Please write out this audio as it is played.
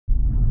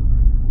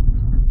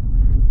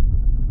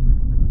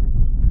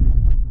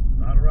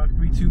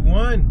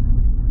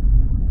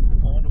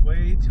321 on the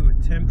way to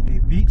attempt a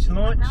beach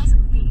launch.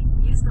 1,000 feet,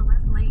 use the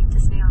left lane to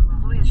stay on La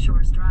Jolla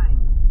Shores Drive.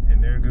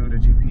 And there go the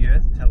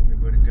GPS telling me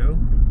where to go.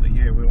 But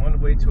yeah, we're on the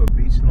way to a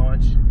beach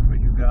launch for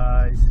you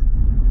guys.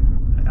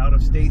 An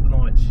out-of-state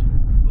launch, a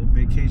little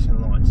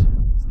vacation launch.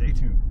 Stay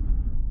tuned.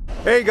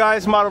 Hey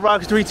guys, Model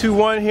Rockets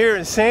 321 here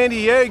in San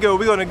Diego.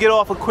 We're gonna get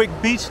off a quick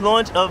beach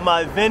launch of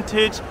my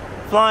vintage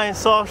flying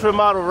saucer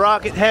model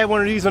rocket. Had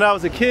one of these when I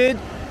was a kid.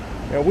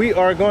 And we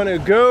are gonna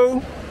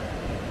go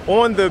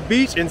on the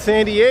beach in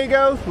San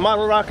Diego.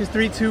 Model Rockets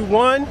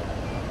 321.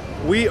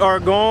 We are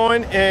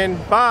going in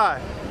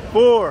 5,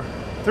 4,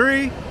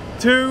 3,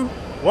 2,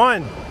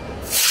 1.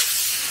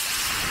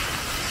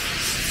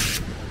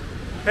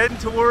 Heading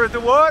toward the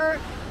water,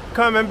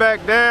 coming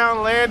back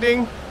down,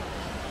 landing.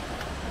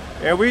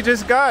 And we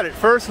just got it.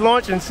 First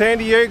launch in San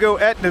Diego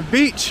at the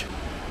beach.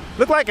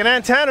 Looked like an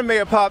antenna may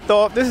have popped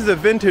off. This is a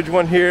vintage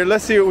one here.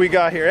 Let's see what we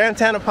got here.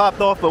 Antenna popped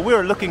off, but we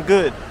are looking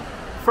good.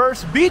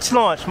 First beach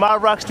launch, Model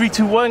Rockets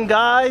 321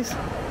 guys.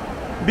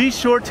 Be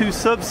sure to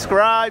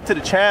subscribe to the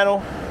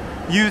channel.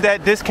 Use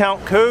that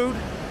discount code.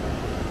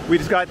 We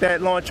just got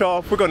that launch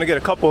off. We're gonna get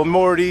a couple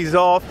more of these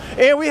off.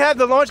 And we have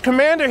the launch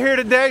commander here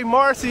today,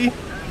 Marcy.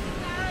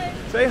 Hi.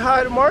 Say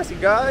hi to Marcy,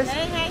 guys.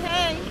 Hey, hey,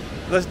 hey.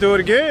 Let's do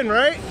it again,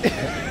 right?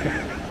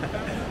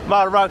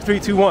 Model Rockets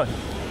 321.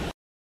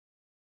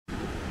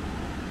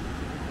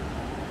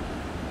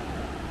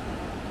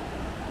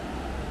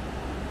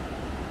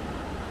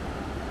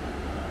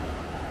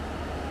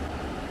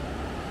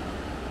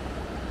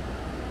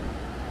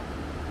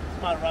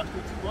 Model Rockets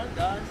 321,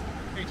 guys.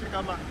 Hey, check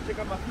out my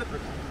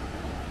flippers.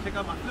 Check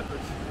out my flippers.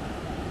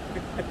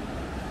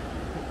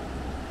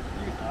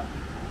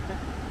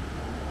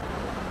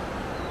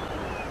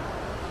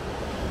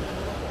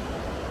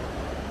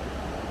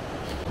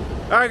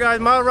 All right, guys,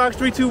 Model Rockets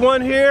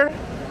 321 here.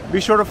 Be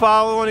sure to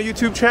follow on the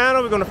YouTube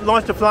channel. We're going to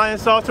launch the Flying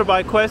Saucer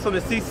by Quest on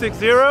the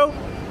C60.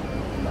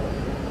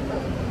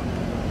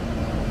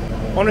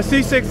 On the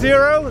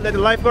C60, let the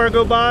lifeguard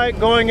go by.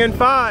 Going in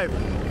 5,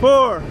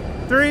 4,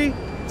 3,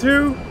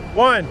 2,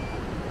 1.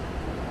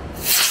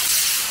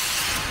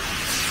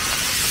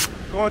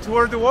 Going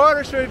toward the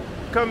water, should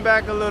come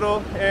back a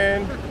little,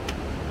 and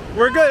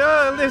we're good.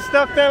 Oh, this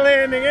stuff that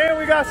landing, and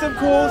we got some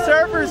cool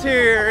surfers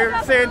here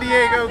in San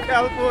Diego,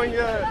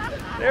 California.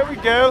 There we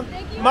go.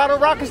 Model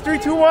Rockets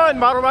 321,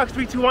 Model Rockets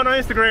 321 on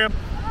Instagram.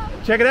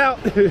 Check it out.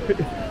 It's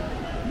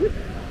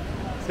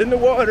in the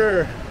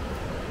water.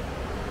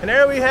 And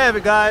there we have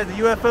it, guys. The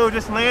UFO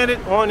just landed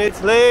on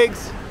its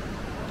legs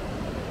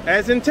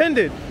as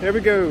intended. There we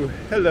go.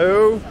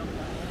 Hello.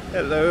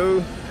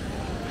 Hello.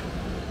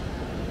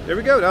 There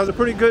we go. That was a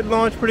pretty good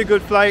launch, pretty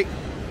good flight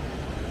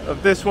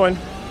of this one.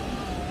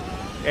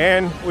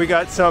 And we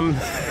got some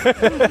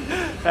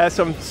had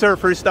some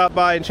surfers stop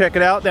by and check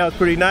it out. That was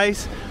pretty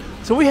nice.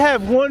 So we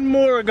have one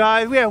more,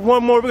 guys. We have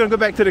one more. We're gonna go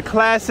back to the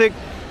classic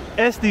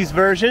Estes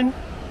version.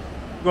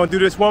 We're gonna do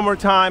this one more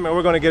time and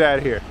we're gonna get out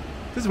of here.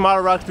 This is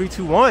Model Rockets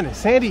 321 in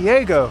San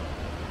Diego.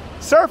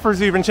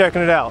 Surfers even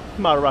checking it out.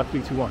 Model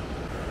Rockets 321.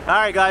 All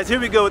right, guys, here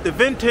we go with the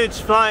vintage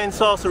flying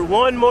saucer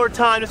one more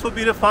time. This will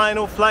be the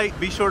final flight.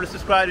 Be sure to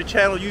subscribe to the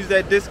channel. Use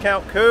that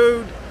discount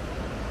code.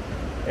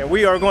 And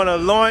we are gonna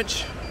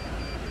launch.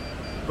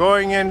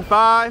 Going in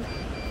 5,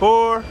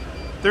 4,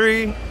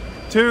 3,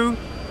 2,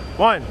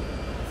 1.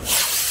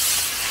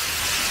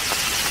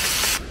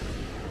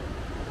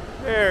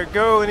 There we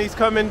go, and he's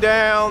coming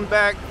down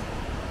back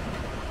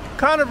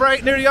kind of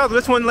right near the other.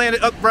 This one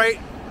landed upright.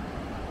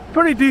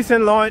 Pretty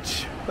decent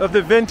launch of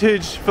the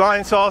vintage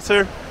flying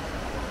saucer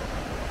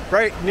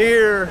right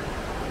near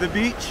the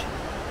beach.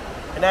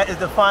 And that is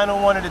the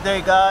final one of the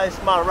day, guys.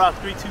 Model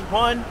Rockets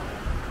 321.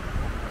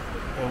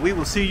 And we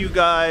will see you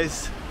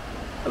guys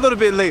a little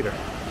bit later.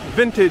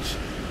 Vintage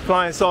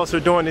flying saucer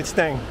doing its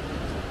thing.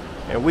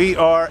 And we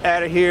are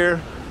out of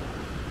here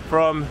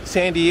from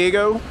San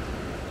Diego.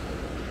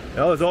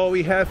 That was all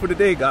we had for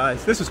today,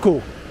 guys. This was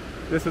cool.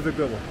 This was a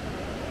good one.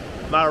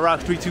 Model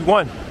Rockets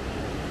 321.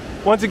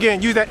 Once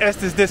again, use that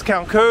Estes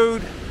discount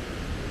code.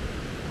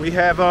 We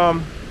have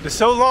the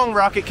So Long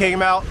rocket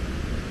came out.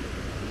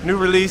 New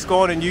release,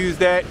 go on and use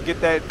that. Get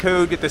that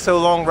code, get the So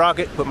Long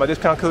rocket. Put my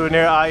discount code in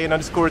there,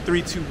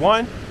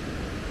 IN_321.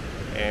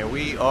 And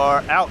we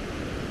are out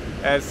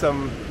as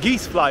some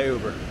geese fly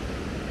over.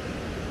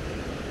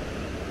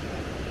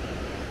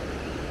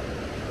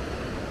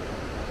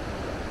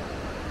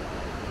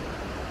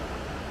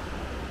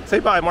 Say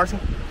bye, Marcy.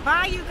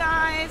 Bye, you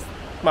guys.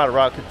 Model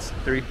Rockets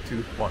 3,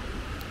 2, 1.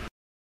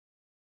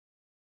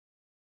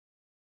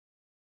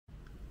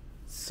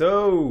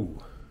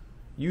 So,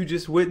 you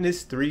just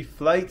witnessed 3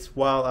 flights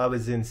while I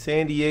was in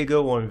San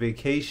Diego on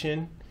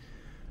vacation.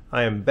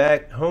 I am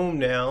back home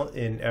now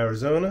in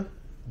Arizona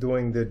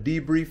doing the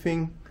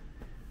debriefing.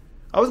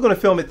 I was going to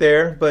film it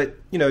there, but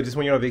you know, just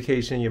when you're on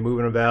vacation, you're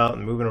moving about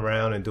and moving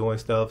around and doing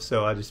stuff.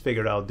 So I just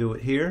figured I'll do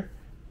it here,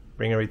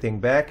 bring everything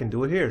back and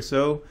do it here.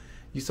 So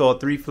you saw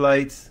 3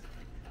 flights.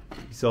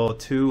 You saw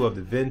 2 of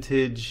the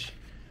vintage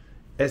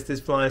Estes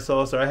flying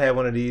saucer. I had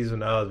one of these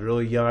when I was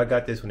really young. I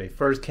got this when they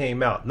first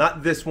came out.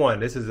 Not this one.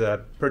 This is I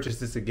purchased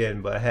this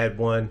again, but I had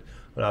one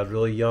when I was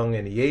really young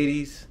in the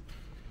 80s.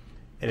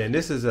 And then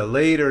this is a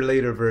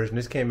later version.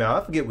 This came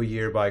out, I forget what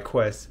year, by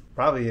Quest.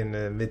 Probably in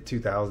the mid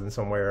 2000s,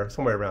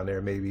 somewhere around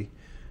there maybe.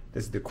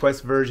 This is the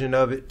Quest version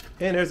of it.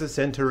 And there's a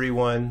Centauri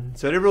one.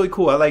 So they're really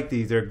cool. I like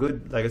these. They're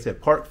good, like I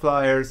said, park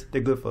flyers. They're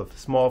good for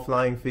small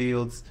flying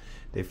fields.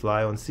 They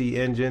fly on C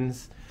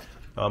engines.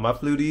 I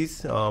flew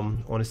these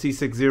on the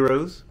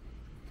C60s.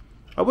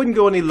 I wouldn't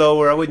go any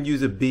lower. I wouldn't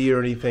use a B or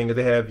anything.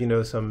 They have, you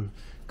know, some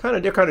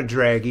they're kind of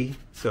draggy.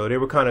 So they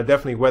were kind of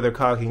definitely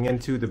weathercocking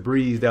into the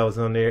breeze that was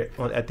on there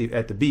at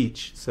the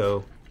beach.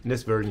 So in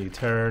this version, you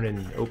turn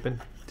and open,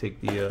 take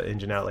the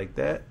engine out like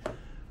that.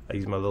 I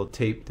use my little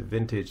tape, the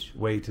vintage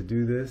way to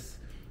do this.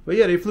 But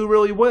yeah, they flew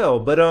really well.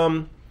 But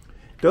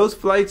those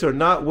flights are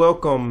not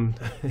welcome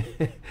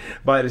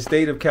by the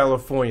state of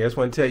California. I just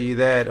want to tell you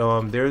that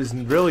there's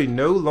really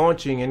no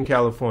launching in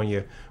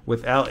California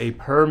without a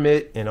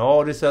permit and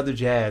all this other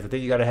jazz. I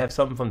think you got to have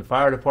something from the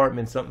fire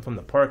department, something from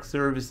the park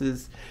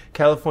services.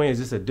 California is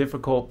just a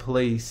difficult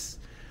place,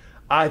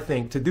 I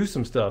think, to do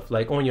some stuff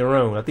like on your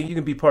own. I think you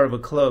can be part of a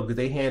club because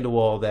they handle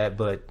all that,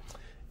 but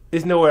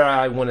it's nowhere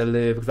I want to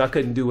live because I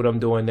couldn't do what I'm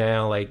doing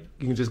now. Like,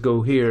 you can just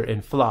go here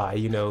and fly,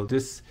 you know,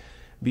 just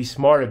be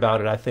smart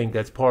about it. I think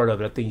that's part of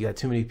it. I think you got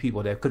too many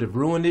people that could have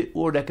ruined it,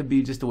 or that could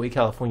be just the way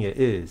California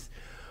is.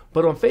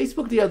 But on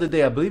Facebook the other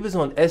day, I believe it's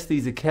on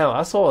Estes account,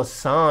 I saw a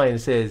sign that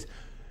says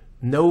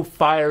no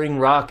firing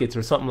rockets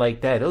or something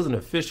like that. It was an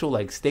official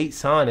like state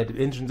sign at the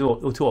entrance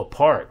to a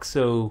park.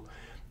 So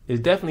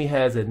it definitely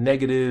has a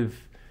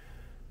negative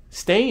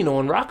stain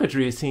on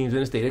rocketry, it seems,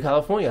 in the state of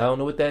California. I don't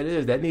know what that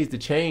is. That needs to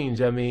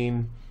change. I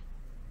mean,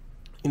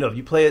 you know, if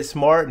you play it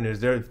smart and if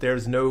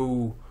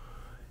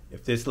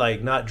there's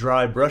like not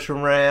dry brush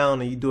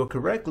around and you do it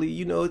correctly,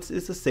 you know, it's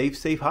a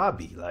safe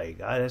hobby.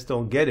 Like, I just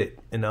don't get it.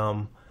 And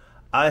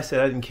I said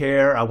I didn't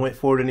care. I went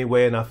for it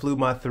anyway, and I flew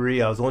my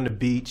 3. I was on the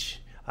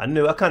beach. I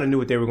kind of knew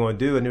what they were going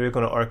to do. I knew they were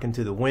going to arc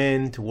into the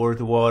wind, towards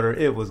the water.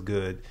 It was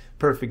good.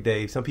 Perfect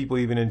day. Some people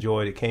even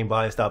enjoyed it, came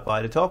by and stopped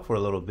by to talk for a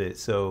little bit.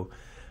 So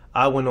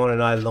I went on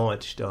and I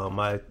launched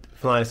my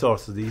flying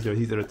saucers. These are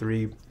the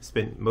 3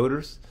 spin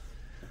motors.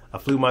 I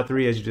flew my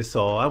 3, as you just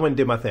saw. I went and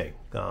did my thing.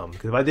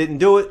 Because if I didn't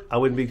do it, I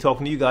wouldn't be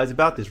talking to you guys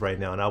about this right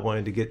now. And I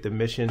wanted to get the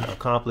mission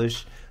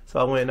accomplished. So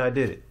I went and I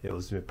did it. It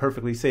was a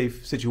perfectly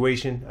safe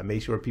situation. I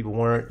made sure people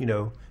weren't, you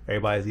know,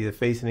 everybody's either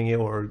facing it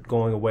or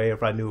going away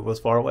if I knew it was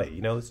far away.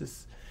 You know, it's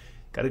just,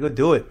 got to go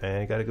do it,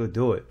 man. Got to go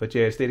do it. But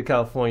yeah, state of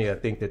California, I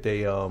think that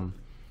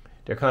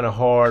they're kind of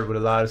hard with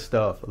a lot of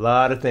stuff, a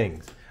lot of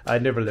things. I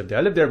never lived there.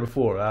 I lived there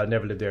before. I'll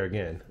never live there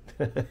again.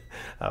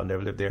 I'll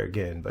never live there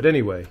again. But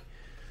anyway,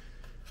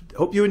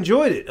 hope you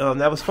enjoyed it.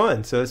 That was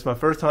fun. So it's my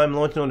first time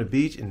launching on the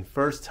beach and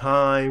first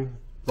time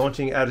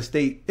launching out of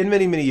state in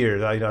many, many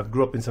years. I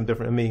grew up in some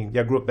different,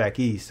 I grew up back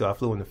east, so I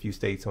flew in a few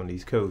states on the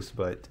East Coast.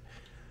 But,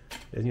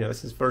 you know,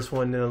 this is the first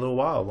one in a little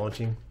while,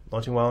 launching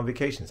while on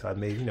vacation. So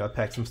I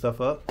packed some stuff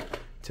up,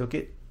 took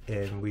it,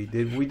 and we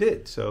did what we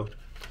did. So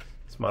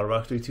it's Model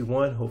Rockets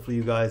 321. Hopefully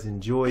you guys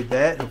enjoyed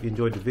that. Hope you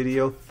enjoyed the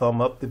video.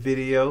 Thumb up the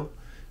video.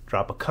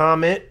 Drop a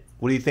comment.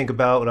 What do you think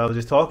about what I was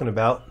just talking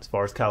about as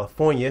far as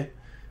California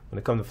when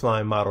it comes to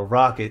flying model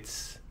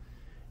rockets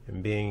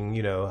and being,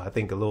 you know, I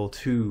think a little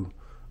too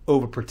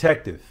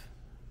overprotective?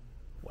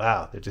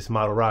 Wow, they're just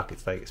model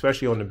rockets, like,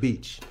 especially on the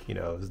beach. You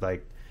know, it's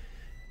like,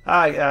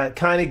 I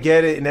kind of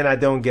get it, and then I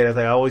don't get it.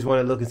 Like, I always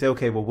want to look and say,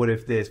 okay, well, what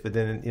if this? But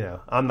then, you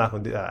know, I'm not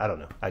going to do that. I don't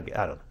know. I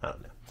don't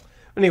know.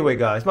 Anyway,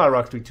 guys, Model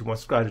Rockets 321.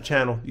 Subscribe to the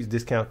channel. Use the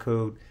discount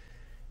code.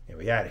 And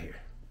we out of here.